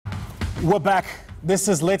We're back. This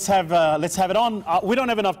is Let's Have It On. We don't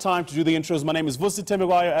have enough time to do the intros. My name is Vusi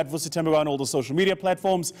Thembekwayo at Vusi Thembekwayo on all the social media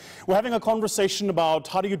platforms. We're having a conversation about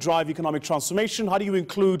how do you drive economic transformation? How do you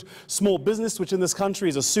include small business, which in this country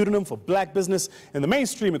is a pseudonym for black business, in the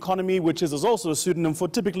mainstream economy, which is also a pseudonym for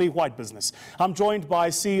typically white business. I'm joined by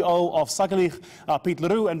CEO of SakeLig, Piet,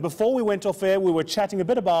 and before we went off air, we were chatting a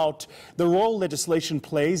bit about the role legislation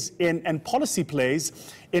plays in and policy plays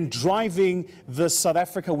in driving the South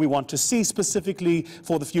Africa we want to see, specifically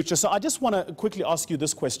for the future. So I just want to quickly ask you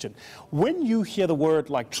this question. When you hear the word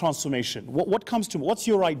like transformation, what comes to, what's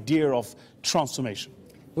your idea of transformation?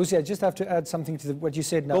 Vusi, I just have to add something to what you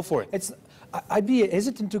said now. Go for it. I'd be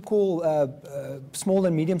hesitant to call small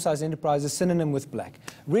and medium-sized enterprises synonym with black.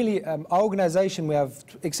 Really, our organization, we have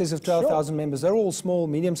excess of 12,000 members. They're all small,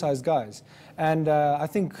 medium-sized guys. And I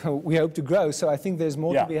think we hope to grow, so I think there's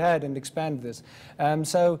more to be had and expand this.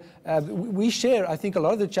 We share, I think, a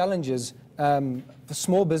lot of the challenges the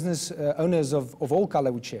small business owners of all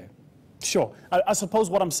color would share. Sure. I suppose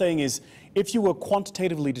what I'm saying is, if you were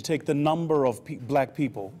quantitatively to take the number of black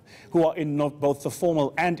people who are in both the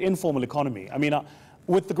formal and informal economy, I mean,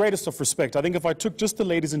 with the greatest of respect, I think if I took just the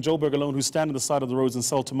ladies in Joburg alone who stand on the side of the roads and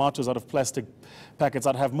sell tomatoes out of plastic packets,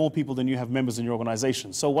 I'd have more people than you have members in your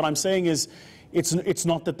organization. So what I'm saying is, it's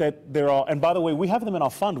not that there are, and by the way, we have them in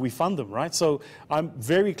our fund, we fund them, right? So I'm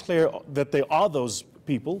very clear that there are those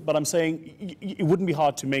people, but I'm saying it wouldn't be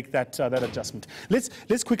hard to make that adjustment.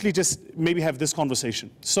 Let's quickly just maybe have this conversation.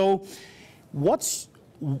 So what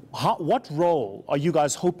role are you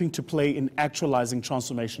guys hoping to play in actualizing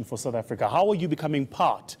transformation for South Africa? How are you becoming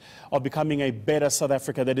part of becoming a better South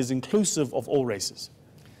Africa that is inclusive of all races?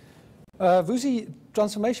 Vusi,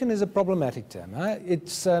 transformation is a problematic term.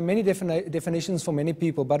 It's many definitions for many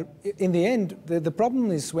people, but in the end, the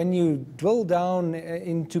problem is when you drill down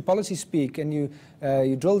into policy speak and you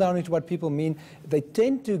drill down into what people mean, they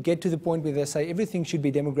tend to get to the point where they say everything should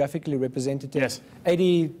be demographically representative. Yes.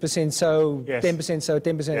 80% so, yes. 10% so,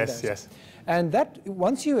 10% yes, those. yes. And that,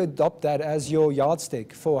 once you adopt that as your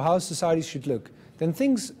yardstick for how society should look, then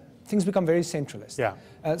things become very centralist. Yeah.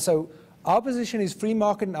 So our position is free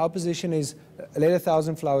market, and our position is let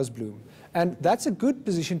 1,000 flowers bloom. And that's a good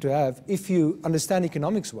position to have if you understand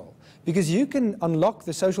economics well, because you can unlock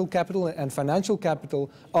the social capital and financial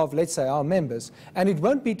capital of, let's say, our members, and it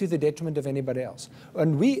won't be to the detriment of anybody else.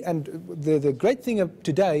 And the great thing of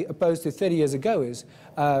today, opposed to 30 years ago, is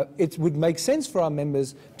it would make sense for our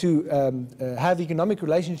members to have economic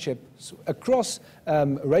relationships across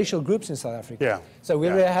racial groups in South Africa. Yeah. So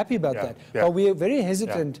we're very happy about that. Yeah. But we're very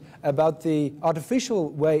hesitant about the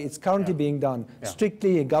artificial way it's currently being done.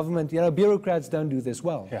 Strictly a government, bureaucrats don't do this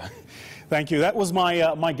well. Yeah. Thank you. That was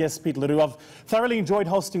my guest, Piet. I've thoroughly enjoyed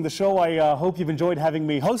hosting the show. I hope you've enjoyed having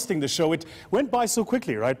me hosting the show. It went by so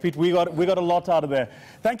quickly, right, Piet? We got a lot out of there.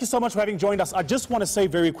 Thank you so much for having joined us. I just want to say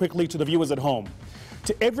very quickly to the viewers at home,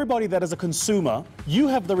 to everybody that is a consumer, you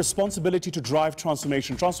have the responsibility to drive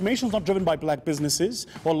transformation. Transformation is not driven by black businesses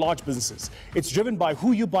or large businesses. It's driven by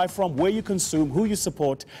who you buy from, where you consume, who you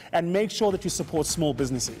support, and make sure that you support small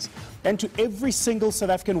businesses. And to every single South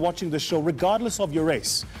African watching this show, regardless of your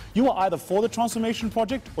race, you are either for the transformation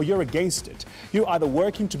project or you're against it. You're either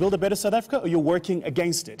working to build a better South Africa or you're working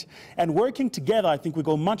against it. And working together, I think we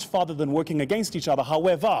go much farther than working against each other.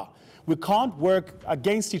 However, we can't work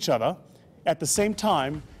against each other at the same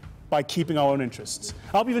time by keeping our own interests.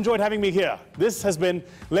 I hope you've enjoyed having me here. This has been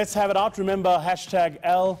Let's Have It Out. Remember,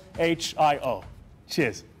 #LHIO.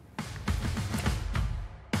 Cheers.